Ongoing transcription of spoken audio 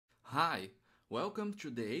Hi, welcome to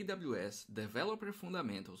the AWS Developer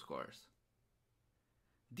Fundamentals course.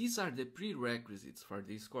 These are the prerequisites for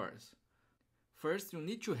this course. First, you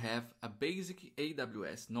need to have a basic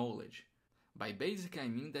AWS knowledge. By basic, I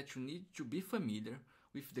mean that you need to be familiar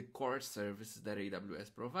with the core services that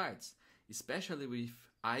AWS provides, especially with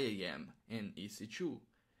IAM and EC2.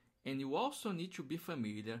 And you also need to be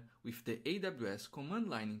familiar with the AWS command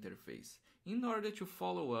line interface in order to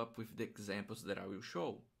follow up with the examples that I will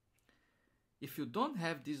show. If you don't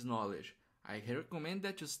have this knowledge, I recommend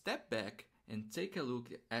that you step back and take a look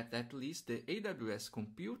at least the AWS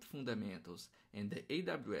Compute Fundamentals and the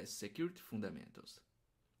AWS Security Fundamentals.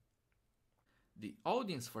 The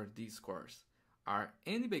audience for this course are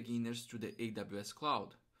any beginners to the AWS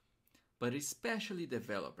Cloud, but especially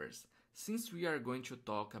developers, since we are going to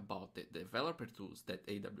talk about the developer tools that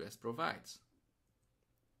AWS provides.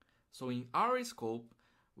 So in our scope,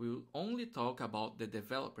 we will only talk about the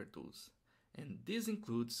developer tools, and this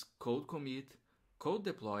includes CodeCommit,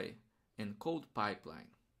 CodeDeploy, and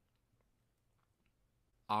CodePipeline.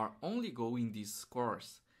 Our only goal in this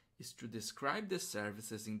course is to describe the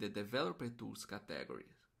services in the developer tools category.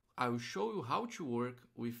 I will show you how to work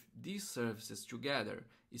with these services together,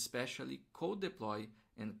 especially CodeDeploy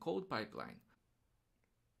and CodePipeline.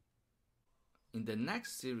 In the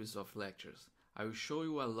next series of lectures, I will show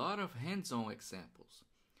you a lot of hands-on examples.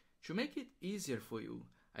 To make it easier for you,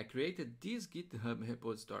 I created this GitHub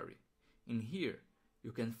repository. In here,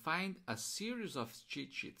 you can find a series of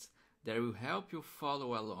cheat sheets that will help you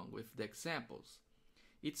follow along with the examples.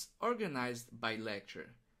 It's organized by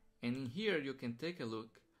lecture, and in here you can take a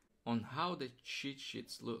look on how the cheat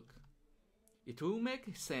sheets look. It will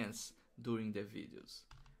make sense during the videos.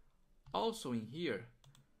 Also in here,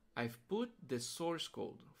 I've put the source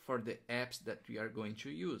code for the apps that we are going to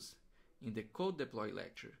use. In the Code Deploy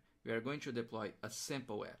lecture, we are going to deploy a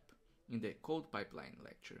sample app. In the CodePipeline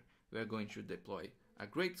lecture, we are going to deploy a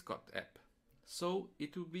Great Scott app. So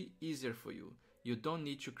it will be easier for you. You don't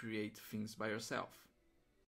need to create things by yourself.